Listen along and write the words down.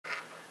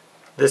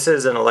This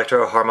is an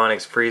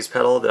electro-harmonics freeze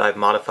pedal that I've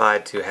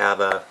modified to have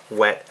a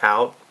wet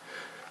out.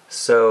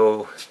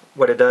 So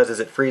what it does is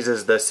it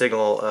freezes the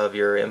signal of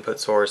your input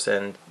source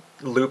and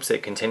loops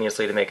it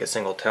continuously to make a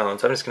single tone.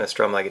 So I'm just going to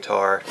strum my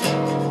guitar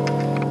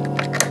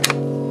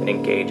and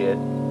engage it.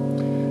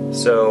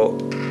 So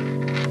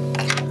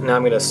now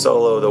I'm going to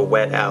solo the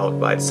wet out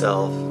by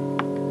itself.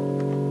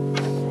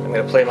 I'm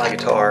going to play my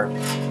guitar.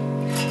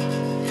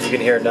 You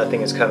can hear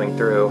nothing is coming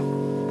through.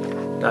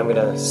 Now I'm going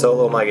to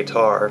solo my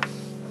guitar.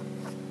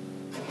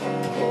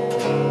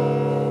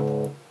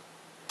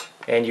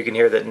 And you can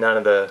hear that none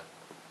of the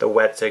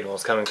wet signal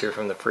is coming through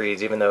from the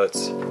freeze, even though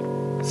it's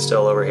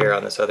still over here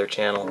on this other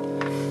channel.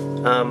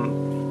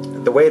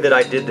 The way that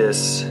I did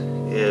this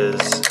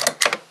is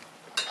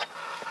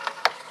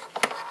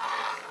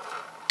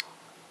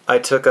I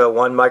took a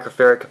 1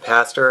 microfarad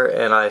capacitor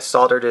and I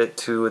soldered it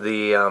to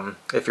the,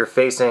 if you're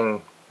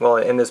facing, well,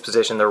 in this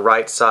position, the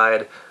right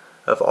side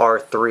of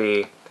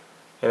R3,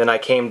 and then I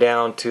came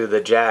down to the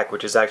jack,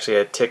 which is actually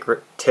a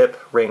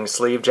tip ring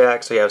sleeve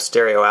jack, so you have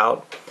stereo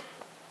out.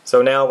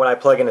 So now when I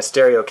plug in a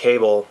stereo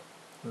cable,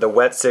 the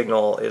wet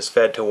signal is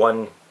fed to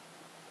one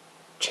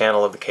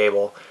channel of the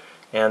cable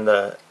and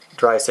the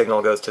dry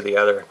signal goes to the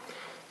other.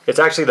 It's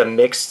actually the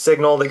mixed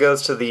signal that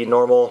goes to the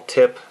normal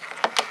tip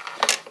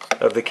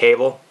of the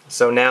cable.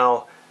 So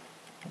now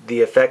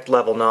the effect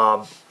level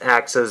knob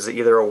acts as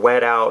either a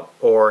wet out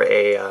or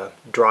a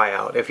dry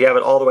out. If you have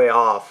it all the way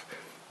off,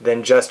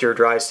 then just your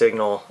dry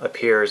signal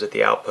appears at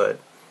the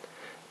output.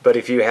 But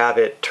if you have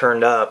it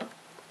turned up,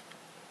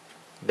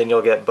 then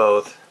you'll get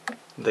both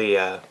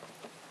the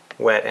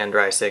wet and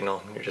dry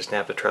signal. You're just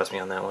going to have to trust me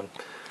on that one.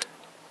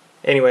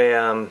 Anyway,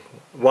 1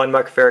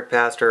 microfarad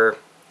capacitor,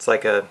 it's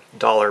like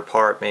 $1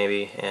 part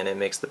maybe, and it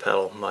makes the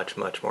pedal much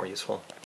more useful.